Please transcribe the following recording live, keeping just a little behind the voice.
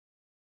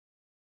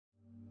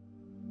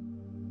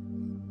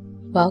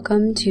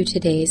Welcome to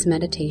today's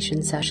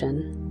meditation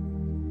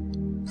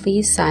session.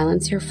 Please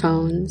silence your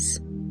phones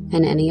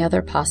and any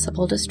other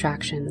possible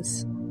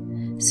distractions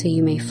so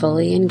you may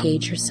fully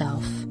engage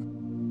yourself.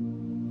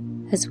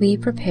 As we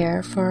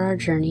prepare for our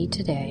journey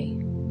today,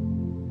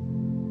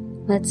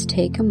 let's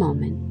take a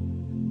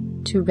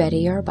moment to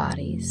ready our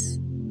bodies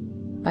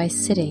by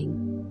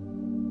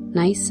sitting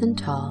nice and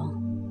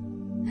tall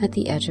at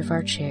the edge of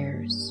our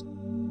chairs.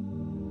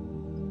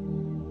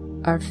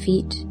 Our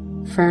feet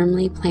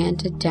firmly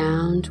planted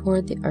down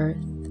toward the earth,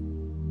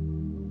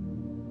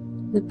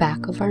 the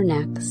back of our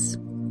necks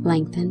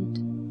lengthened,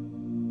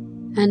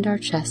 and our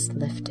chest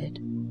lifted.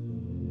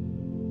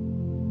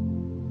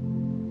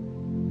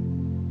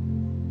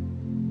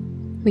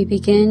 We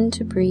begin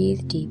to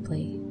breathe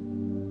deeply,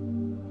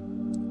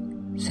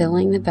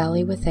 filling the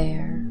belly with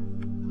air,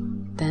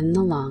 then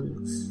the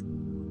lungs.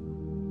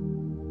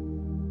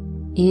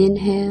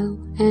 Inhale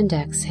and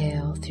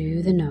exhale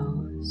through the nose.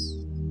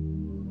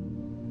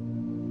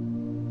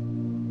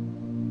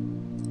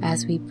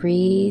 As we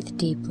breathe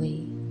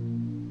deeply,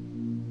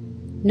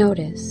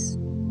 notice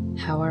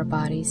how our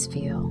bodies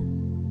feel.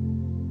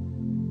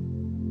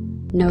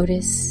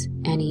 Notice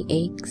any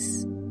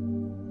aches,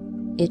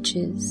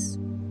 itches,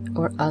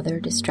 or other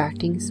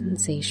distracting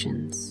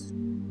sensations.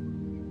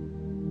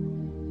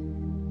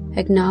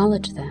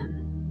 Acknowledge them,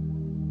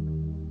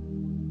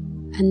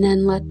 and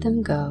then let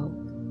them go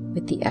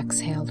with the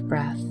exhaled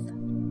breath.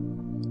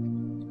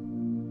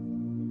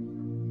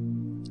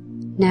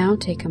 Now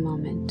take a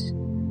moment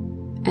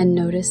and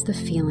notice the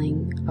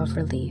feeling of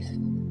relief.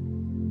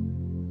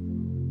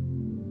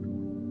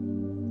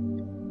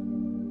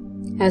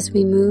 As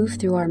we move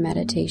through our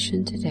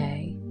meditation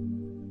today,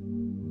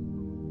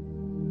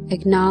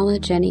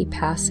 acknowledge any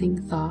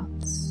passing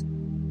thoughts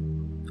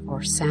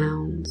or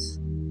sounds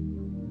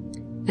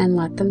and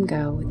let them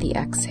go with the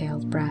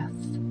exhaled breath.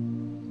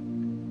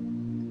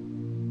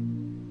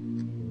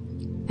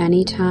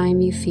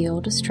 Anytime you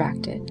feel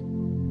distracted,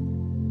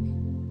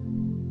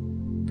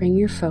 bring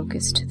your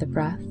focus to the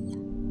breath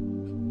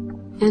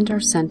and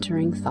our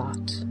centering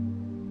thought.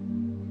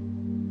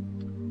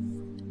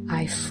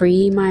 I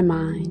free my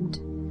mind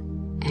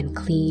and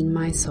clean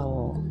my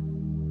soul.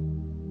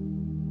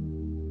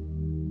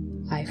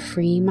 I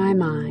free my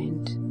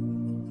mind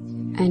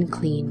and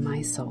clean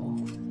my soul.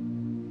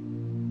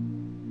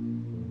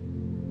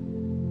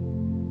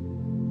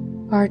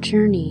 Our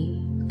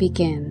journey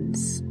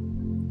begins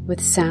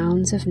with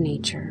sounds of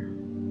nature.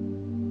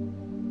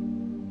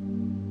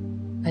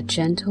 A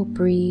gentle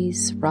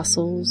breeze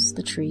rustles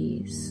the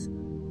trees.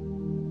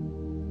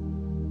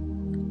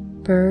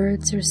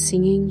 Birds are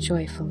singing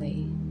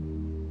joyfully.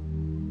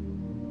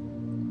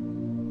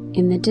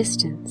 In the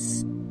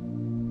distance,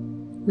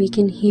 we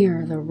can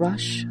hear the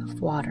rush of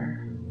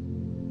water.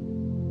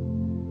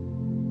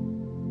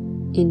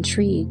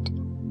 Intrigued,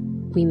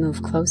 we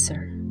move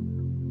closer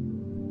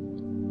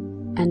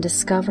and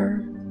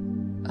discover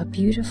a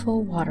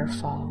beautiful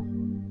waterfall.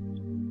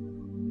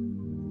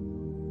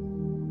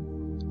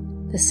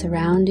 The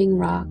surrounding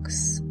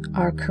rocks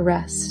are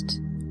caressed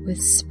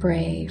with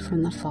spray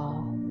from the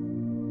fall.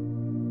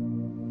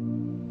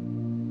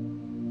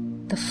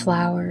 The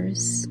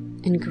flowers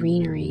and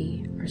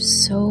greenery are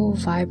so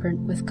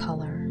vibrant with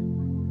color.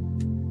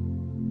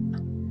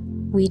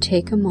 We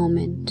take a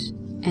moment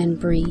and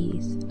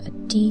breathe a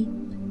deep,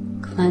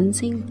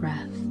 cleansing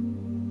breath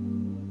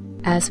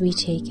as we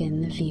take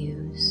in the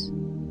views.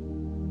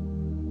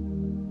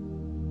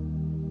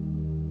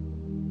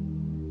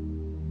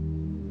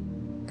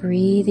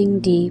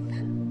 Breathing deep,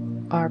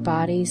 our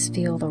bodies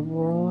feel the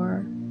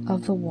roar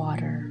of the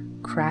water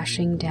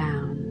crashing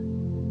down.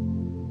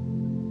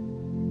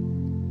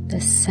 The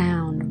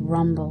sound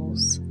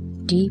rumbles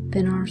deep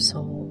in our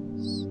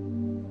souls.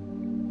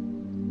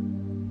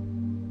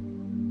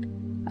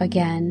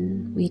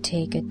 Again, we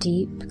take a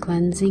deep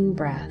cleansing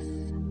breath,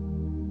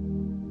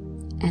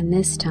 and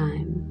this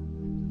time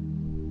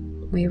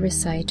we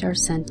recite our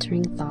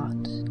centering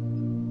thought.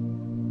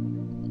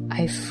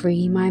 I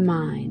free my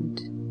mind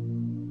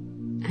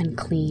and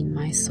clean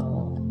my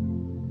soul.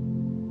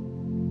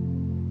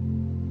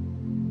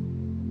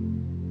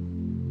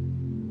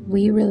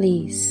 We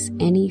release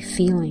any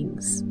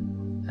feelings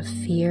of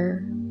fear,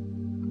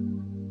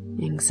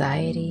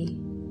 anxiety,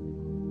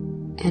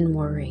 and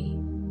worry.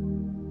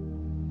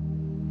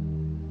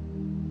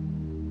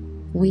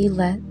 We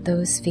let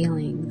those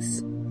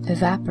feelings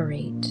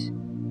evaporate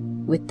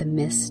with the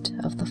mist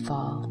of the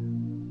fall.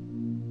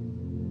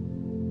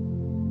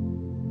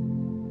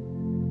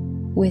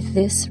 With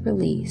this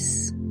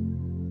release,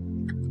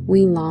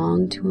 we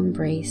long to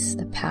embrace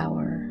the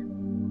power,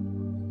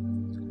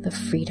 the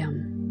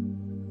freedom,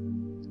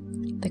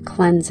 the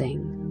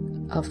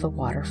cleansing of the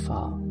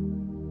waterfall.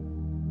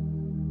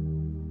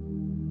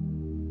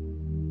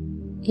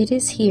 It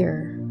is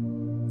here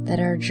that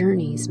our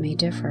journeys may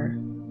differ.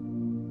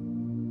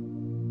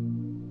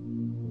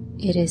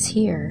 It is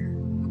here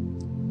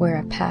where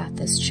a path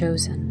is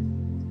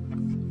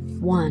chosen,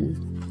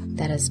 one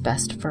that is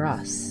best for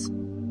us.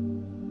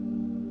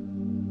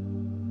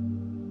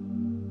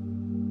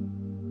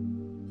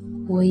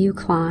 Will you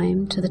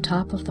climb to the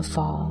top of the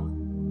fall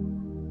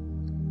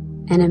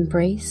and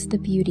embrace the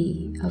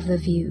beauty of the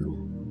view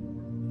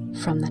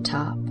from the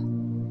top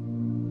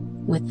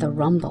with the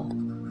rumble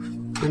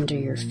under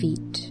your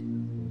feet?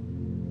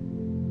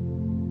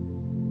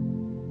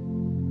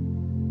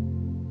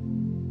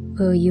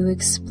 Will you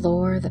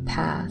explore the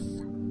path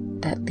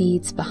that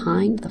leads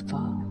behind the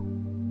fall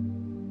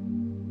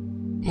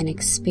and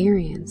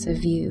experience a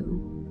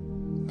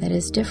view that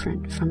is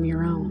different from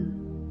your own?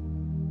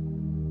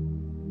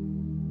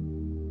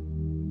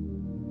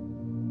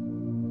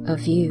 A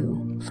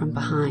view from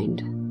behind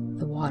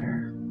the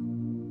water.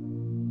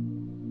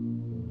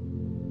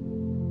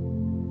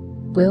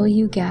 Will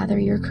you gather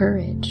your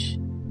courage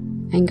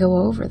and go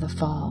over the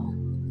fall,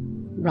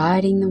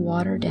 riding the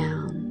water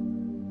down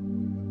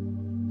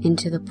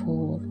into the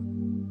pool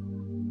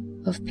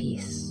of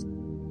peace?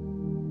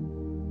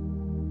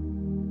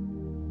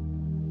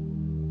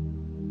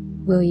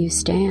 Will you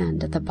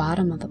stand at the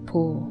bottom of the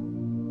pool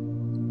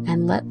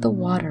and let the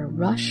water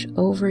rush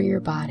over your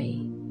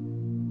body,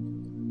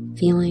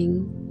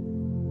 feeling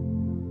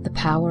the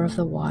power of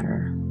the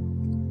water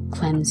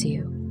cleanse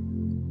you?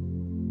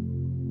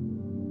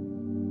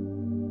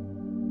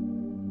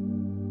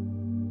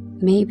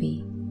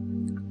 Maybe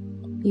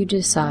you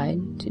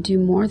decide to do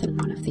more than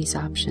one of these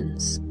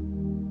options.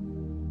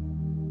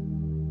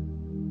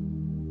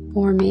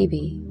 Or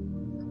maybe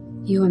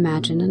you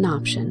imagine an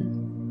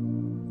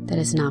option that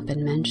has not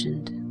been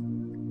mentioned.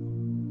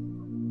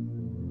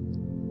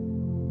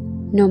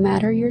 No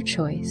matter your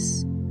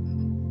choice,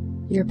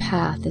 your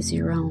path is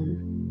your own.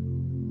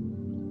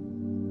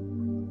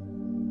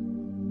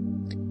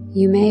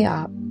 You may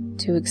opt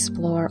to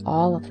explore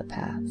all of the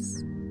paths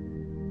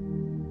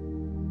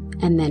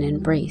and then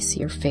embrace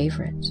your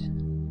favorite.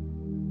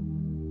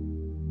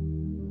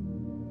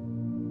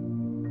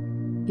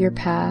 Your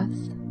path,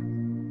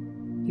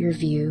 your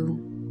view,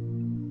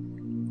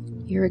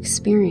 your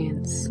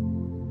experience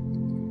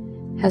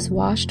has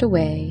washed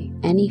away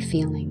any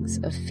feelings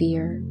of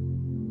fear,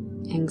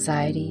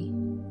 anxiety,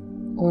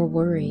 or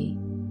worry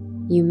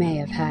you may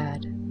have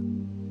had.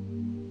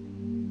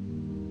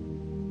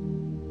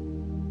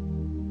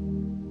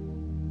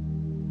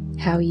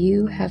 How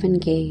you have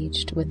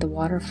engaged with the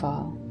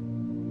waterfall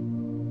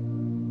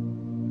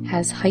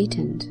has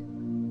heightened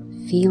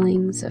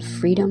feelings of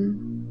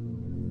freedom,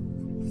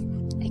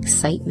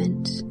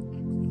 excitement,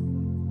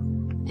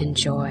 and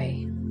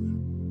joy.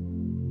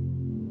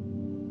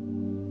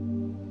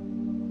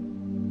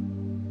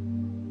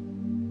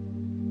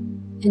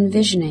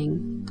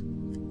 Envisioning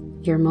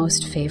your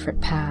most favorite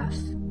path,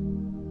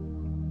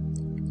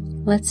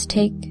 let's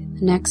take the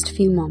next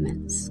few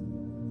moments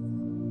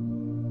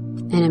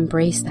and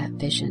embrace that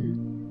vision.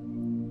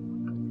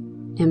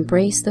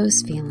 Embrace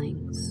those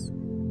feelings.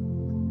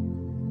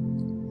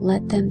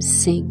 Let them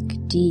sink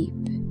deep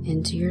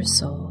into your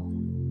soul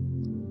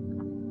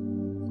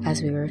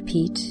as we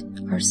repeat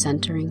our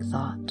centering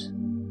thought.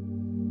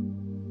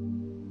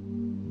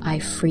 I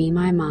free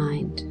my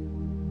mind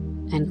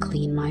and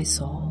clean my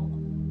soul.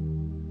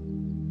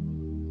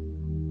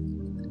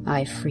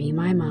 I free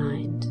my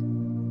mind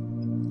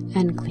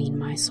and clean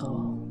my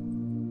soul.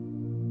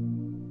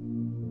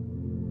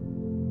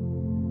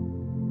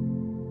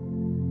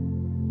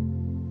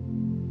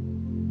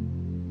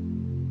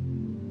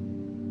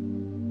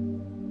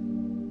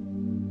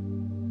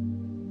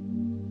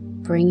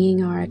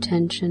 Bringing our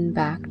attention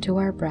back to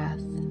our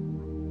breath,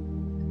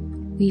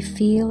 we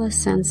feel a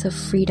sense of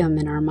freedom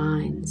in our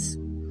minds,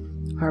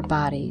 our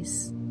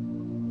bodies,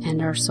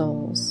 and our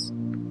souls.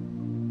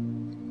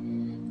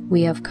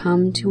 We have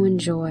come to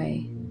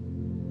enjoy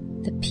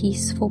the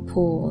peaceful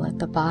pool at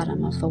the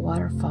bottom of the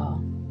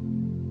waterfall.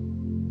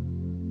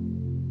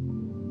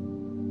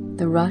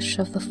 The rush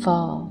of the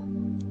fall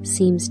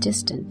seems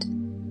distant,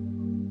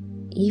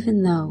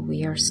 even though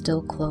we are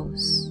still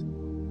close.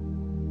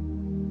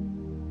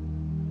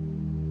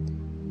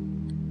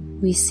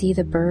 We see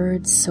the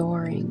birds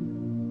soaring,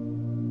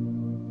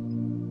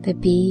 the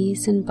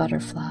bees and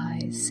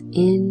butterflies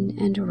in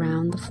and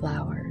around the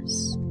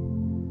flowers.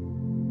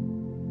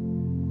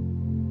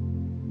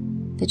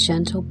 The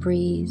gentle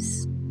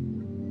breeze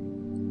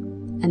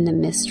and the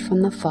mist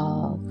from the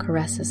fall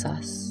caresses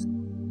us.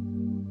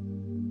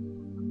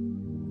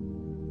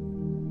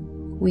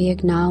 We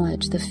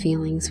acknowledge the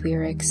feelings we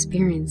are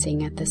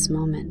experiencing at this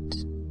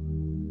moment.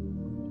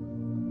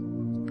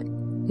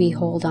 We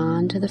hold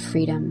on to the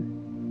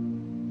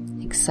freedom,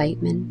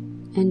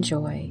 excitement, and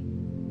joy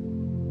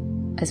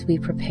as we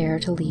prepare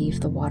to leave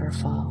the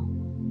waterfall.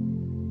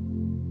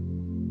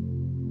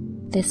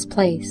 This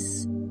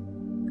place,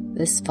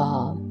 this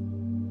fall,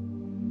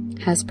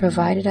 has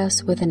provided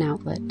us with an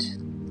outlet,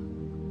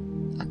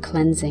 a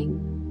cleansing,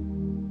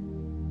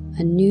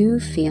 a new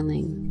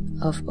feeling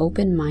of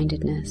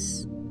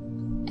open-mindedness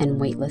and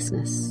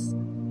weightlessness,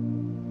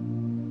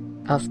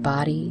 of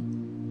body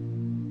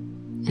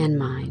and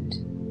mind.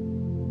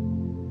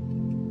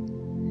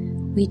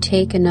 We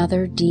take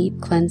another deep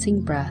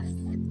cleansing breath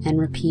and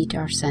repeat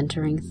our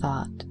centering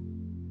thought.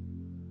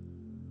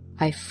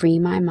 I free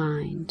my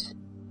mind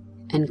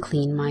and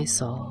clean my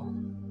soul.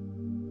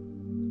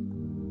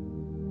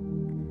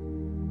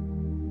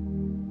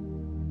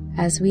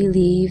 As we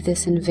leave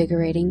this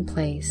invigorating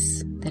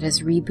place that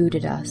has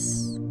rebooted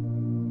us,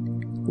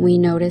 we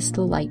notice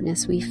the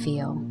lightness we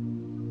feel,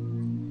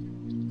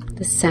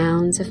 the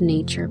sounds of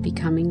nature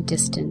becoming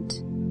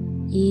distant,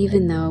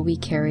 even though we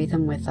carry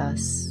them with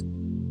us.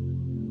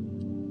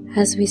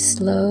 As we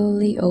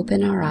slowly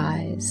open our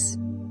eyes,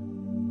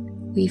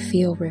 we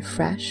feel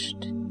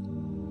refreshed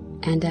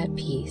and at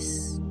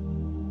peace.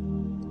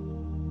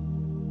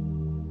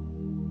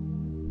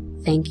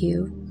 Thank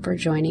you for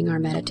joining our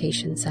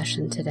meditation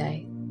session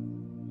today.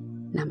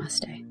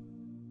 Namaste.